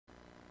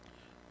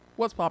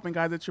What's poppin',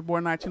 guys? It's your boy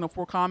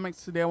 1904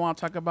 Comics. Today I want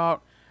to talk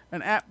about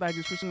an app that I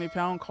just recently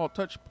found called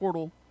Touch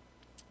Portal.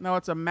 Now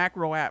it's a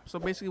macro app. So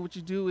basically what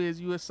you do is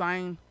you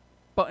assign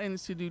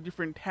buttons to do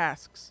different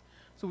tasks.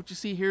 So what you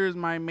see here is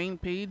my main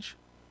page.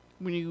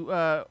 When you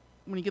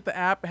get the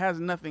app, it has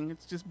nothing.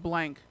 It's just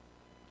blank.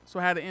 So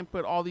I had to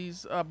input all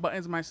these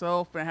buttons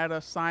myself, and I had to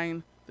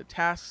assign the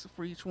tasks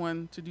for each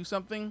one to do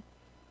something.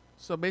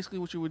 So basically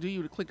what you would do,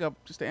 you would click up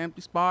just an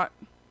empty spot.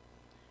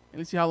 And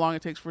let's see how long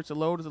it takes for it to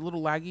load. It's a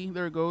little laggy.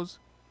 There it goes.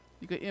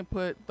 You could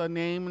input the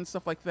name and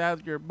stuff like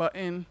that, your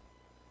button.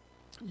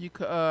 You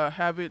could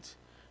have it,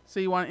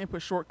 say you want to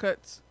input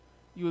shortcuts.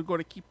 You would go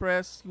to key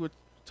press. You would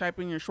type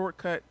in your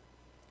shortcut,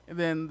 and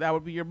then that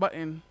would be your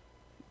button.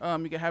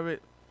 You could have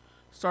it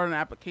start an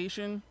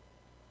application.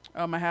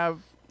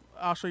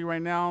 I'll show you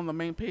right now on the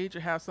main page.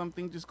 It has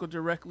something. Just go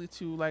directly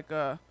to like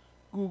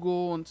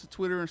Google and to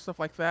Twitter and stuff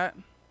like that.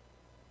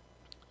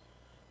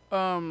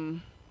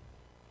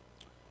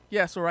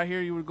 Yeah, so right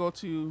here you would go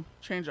to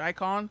change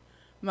icon.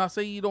 Now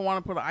say you don't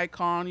want to put an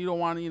icon, you don't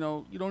want to,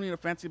 you don't need a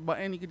fancy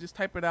button. You could just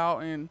type it out,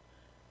 and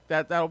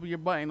that'll be your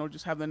button. It'll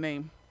just have the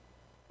name.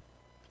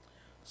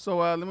 So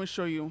let me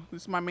show you.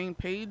 This is my main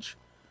page,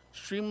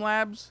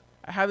 Streamlabs.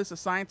 I have this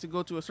assigned to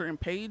go to a certain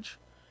page.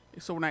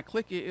 So when I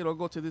click it, it'll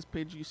go to this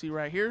page you see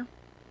right here.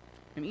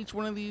 And each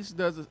one of these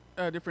does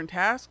a different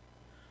task.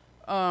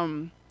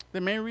 The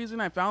main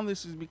reason I found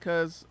this is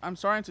because I'm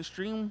starting to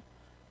stream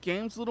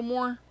games a little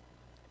more.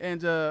 And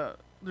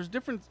there's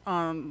different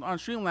on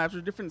Streamlabs.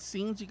 There's different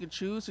scenes you could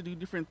choose to do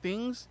different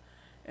things,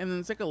 and then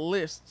it's like a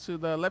list. To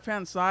the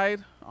left-hand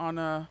side on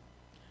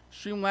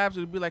Streamlabs, it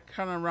would be like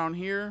kind of around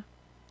here.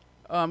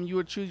 You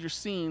would choose your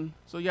scene,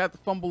 so you have to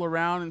fumble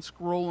around and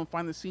scroll and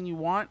find the scene you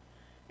want,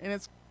 and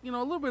it's a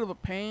little bit of a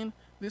pain.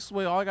 This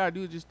way, all I gotta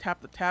do is just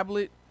tap the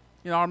tablet,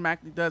 it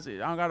automatically does it.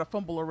 I don't gotta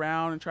fumble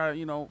around and try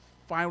to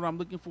find what I'm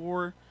looking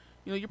for.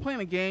 You're playing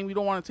a game. You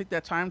don't want to take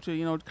that time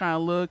to kind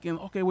of look and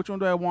okay, which one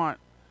do I want?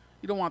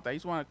 You don't want that. You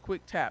just want a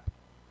quick tap.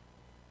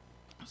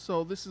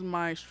 So this is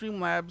my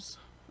Streamlabs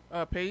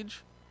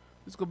page.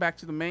 Let's go back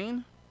to the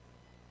main.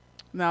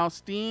 Now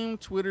Steam,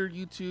 Twitter,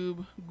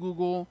 YouTube,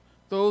 Google,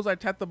 those I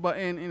tap the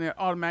button and it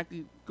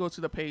automatically goes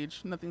to the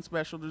page. Nothing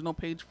special. There's no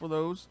page for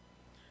those.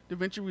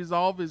 Davinci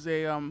Resolve is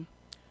a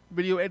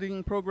video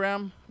editing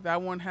program.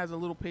 That one has a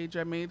little page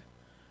I made.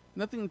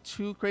 Nothing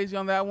too crazy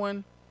on that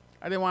one.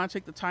 I didn't want to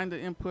take the time to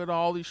input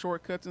all these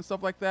shortcuts and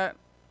stuff like that.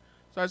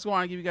 So I just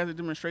want to give you guys a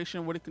demonstration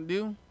of what it can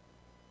do.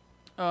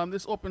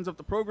 This opens up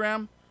the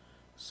program,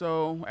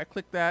 so I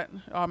click that,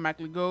 it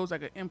automatically goes. I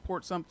could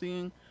import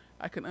something,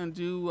 I can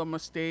undo a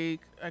mistake,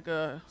 I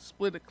could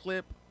split a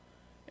clip,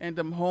 and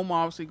home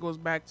obviously goes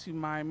back to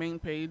my main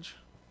page.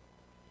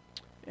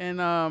 And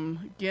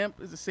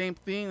GIMP is the same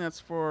thing. That's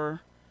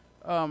for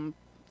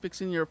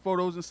fixing your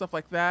photos and stuff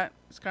like that.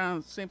 It's kind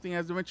of the same thing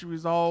as Davinci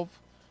Resolve.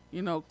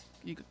 You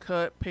could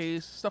cut,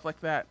 paste, stuff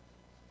like that.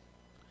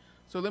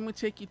 So let me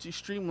take you to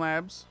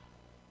Streamlabs.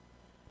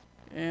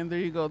 And there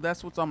you go.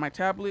 That's what's on my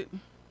tablet.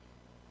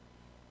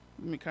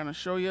 Let me kind of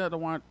show you. I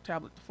don't want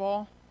tablet to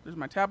fall. There's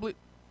my tablet.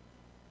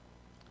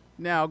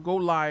 Now go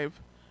live.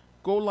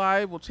 Go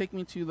live will take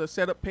me to the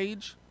setup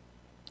page.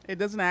 It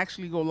doesn't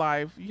actually go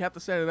live. You have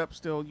to set it up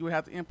still. You would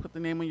have to input the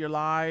name of your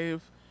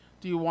live.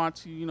 Do you want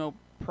to,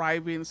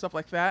 private and stuff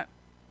like that?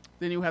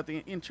 Then you have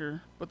to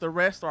enter. But the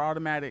rest are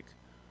automatic.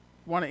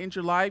 You want to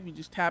enter live, you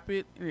just tap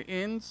it and it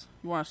ends.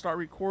 You want to start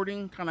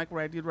recording, kind of like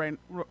what I did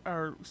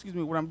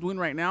what I'm doing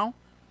right now.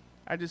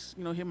 I just,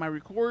 hit my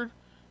record.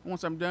 And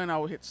once I'm done, I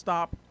will hit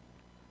stop.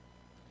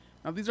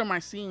 Now, these are my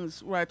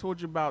scenes where I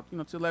told you about,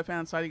 to the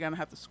left-hand side, you're going to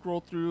have to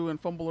scroll through and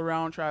fumble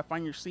around, try to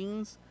find your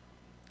scenes.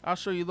 I'll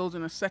show you those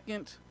in a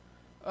second.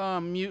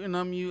 Mute and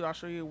unmute, I'll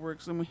show you it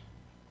works.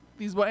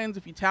 These buttons,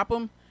 if you tap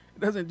them, it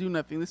doesn't do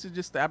nothing. This is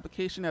just the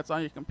application that's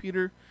on your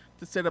computer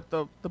to set up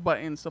the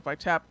buttons. So if I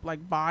tap,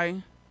 like,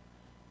 buy,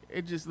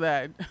 it just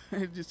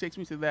takes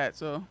me to that.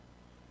 So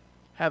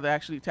I have to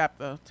actually tap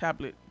the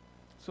tablet.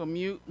 So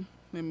mute.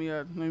 Let me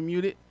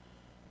mute it.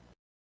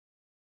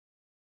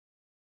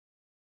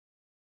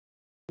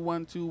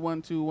 1 2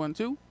 1 2 1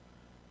 2.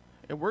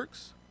 It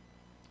works.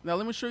 Now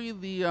let me show you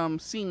the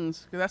scenes,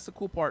 because that's the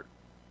cool part.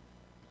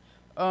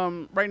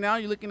 Right now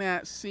you're looking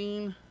at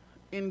scene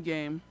in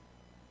game.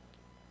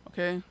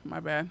 Okay, my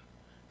bad.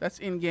 That's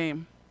in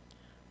game.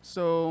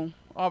 So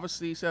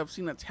obviously, instead of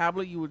seeing a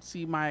tablet, you would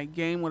see my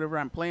game, whatever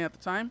I'm playing at the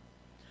time.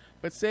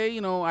 But say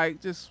I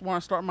just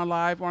want to start my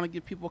live. Want to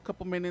give people a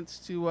couple minutes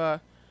to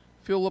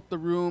fill up the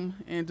room,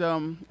 and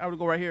I would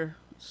go right here.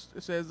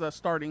 It says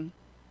starting.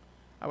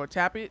 I would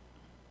tap it,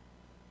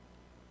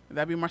 and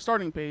that'd be my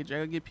starting page. I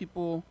would give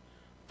people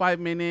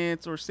 5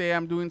 minutes, or say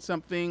I'm doing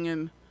something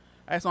and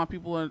I just want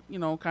people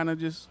to kind of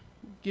just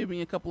give me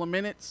a couple of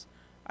minutes.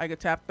 I could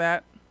tap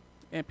that,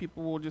 and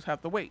people will just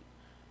have to wait.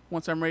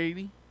 Once I'm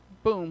ready,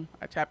 boom,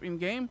 I tap in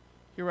game.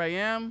 Here I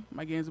am.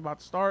 My game's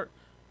about to start.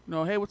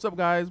 Hey, what's up,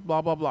 guys?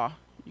 Blah blah blah.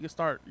 You can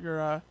start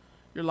your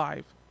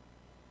live.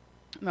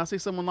 Now, say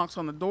someone knocks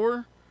on the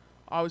door.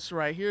 Obviously,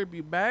 right here, be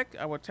back.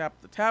 I will tap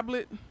the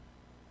tablet,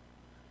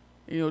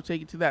 and it'll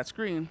take you to that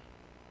screen.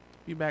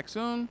 Be back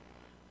soon.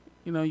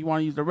 You know, you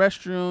want to use the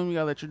restroom, you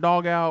gotta let your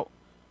dog out,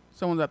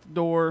 someone's at the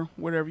door,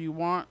 whatever you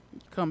want. You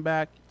come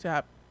back,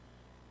 tap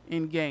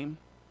in game.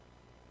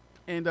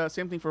 And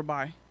same thing for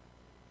buy.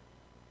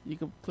 You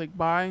can click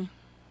buy.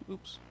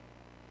 Oops.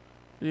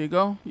 There you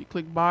go. You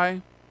click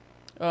buy.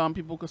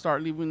 People can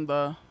start leaving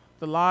the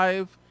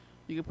live.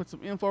 You can put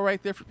some info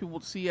right there for people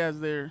to see as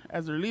they're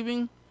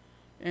leaving,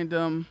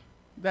 and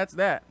that's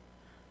that.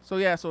 So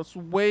yeah, so it's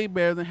way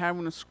better than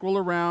having to scroll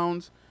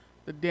around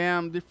the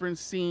damn different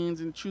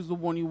scenes and choose the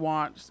one you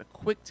want. Just a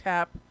quick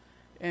tap,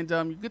 and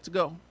you're good to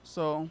go.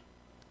 So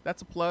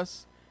that's a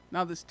plus.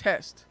 Now this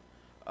test.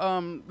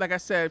 Like I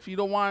said, if you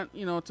don't want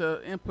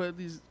to input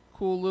these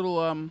cool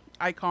little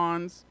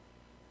icons,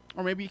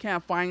 or maybe you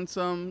can't find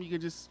some, you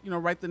could just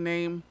write the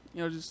name.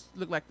 Just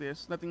look like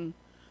this.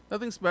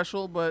 Nothing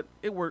special, but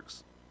it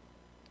works.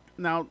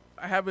 Now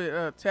I have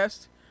a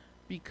test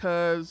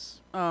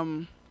because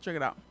check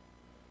it out.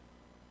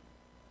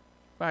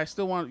 But I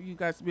still want you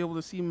guys to be able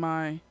to see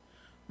my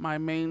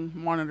main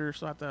monitor,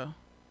 so I have to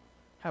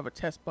have a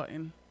test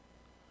button.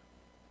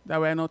 That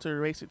way I know to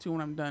erase it too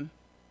when I'm done.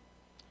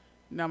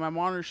 Now my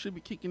monitor should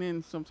be kicking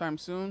in sometime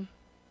soon.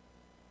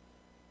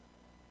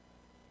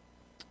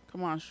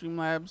 Come on,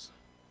 Streamlabs.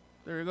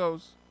 There it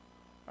goes.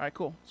 Alright,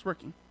 cool. It's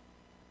working.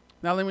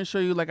 Now let me show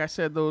you, like I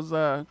said, those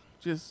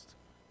just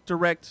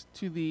direct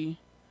to the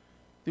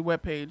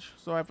web page.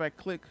 So if I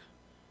click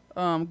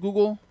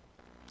Google,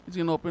 it's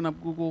gonna open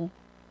up Google.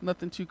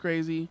 Nothing too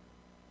crazy.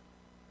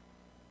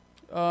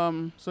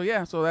 So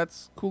yeah, so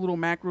that's cool little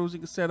macros you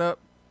can set up.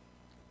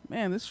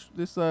 Man, this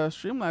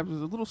Streamlabs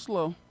is a little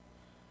slow.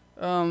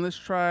 Let's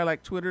try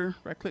like Twitter.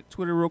 If I click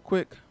Twitter real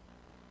quick.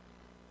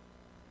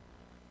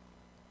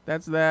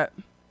 That's that.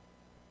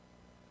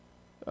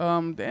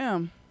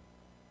 Damn.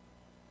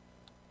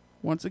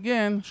 Once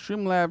again,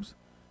 Streamlabs,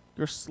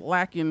 you're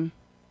slacking.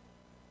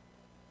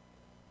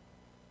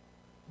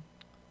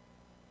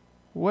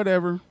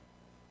 Whatever.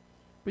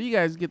 But you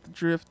guys get the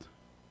drift.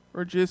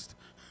 Or just.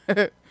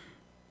 Let's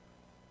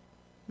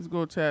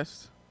go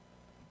test.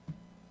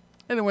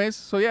 Anyways,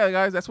 so yeah,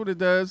 guys, that's what it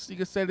does. You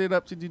can set it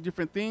up to do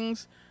different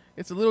things.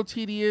 It's a little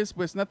tedious,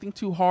 but it's nothing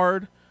too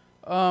hard.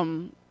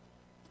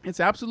 It's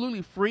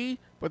absolutely free,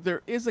 but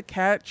there is a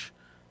catch.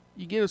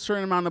 You get a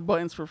certain amount of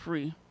buttons for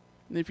free.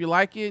 And if you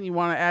like it and you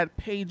want to add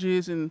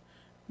pages and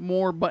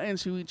more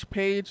buttons to each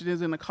page, it is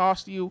going to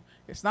cost you.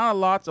 It's not a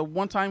lot. It's a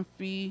one-time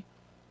fee.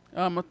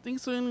 I think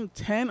it's only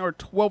 $10 or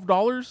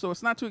 $12, so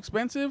it's not too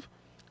expensive.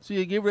 So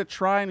you give it a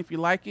try, and if you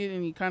like it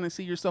and you kind of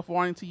see yourself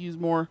wanting to use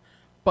more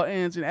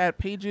buttons and add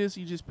pages,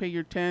 you just pay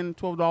your $10,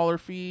 $12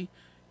 fee,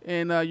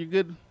 and you're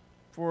good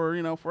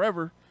for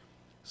forever.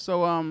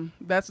 So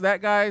that's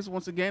that, guys.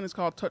 Once again, it's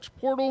called Touch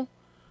Portal.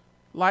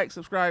 Like,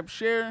 subscribe,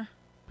 share.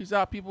 Peace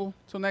out, people.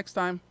 Till next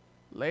time.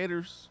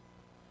 Laters.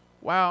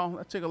 Wow,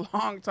 that took a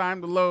long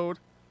time to load.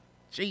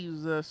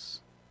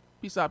 Jesus.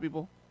 Peace out,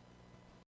 people.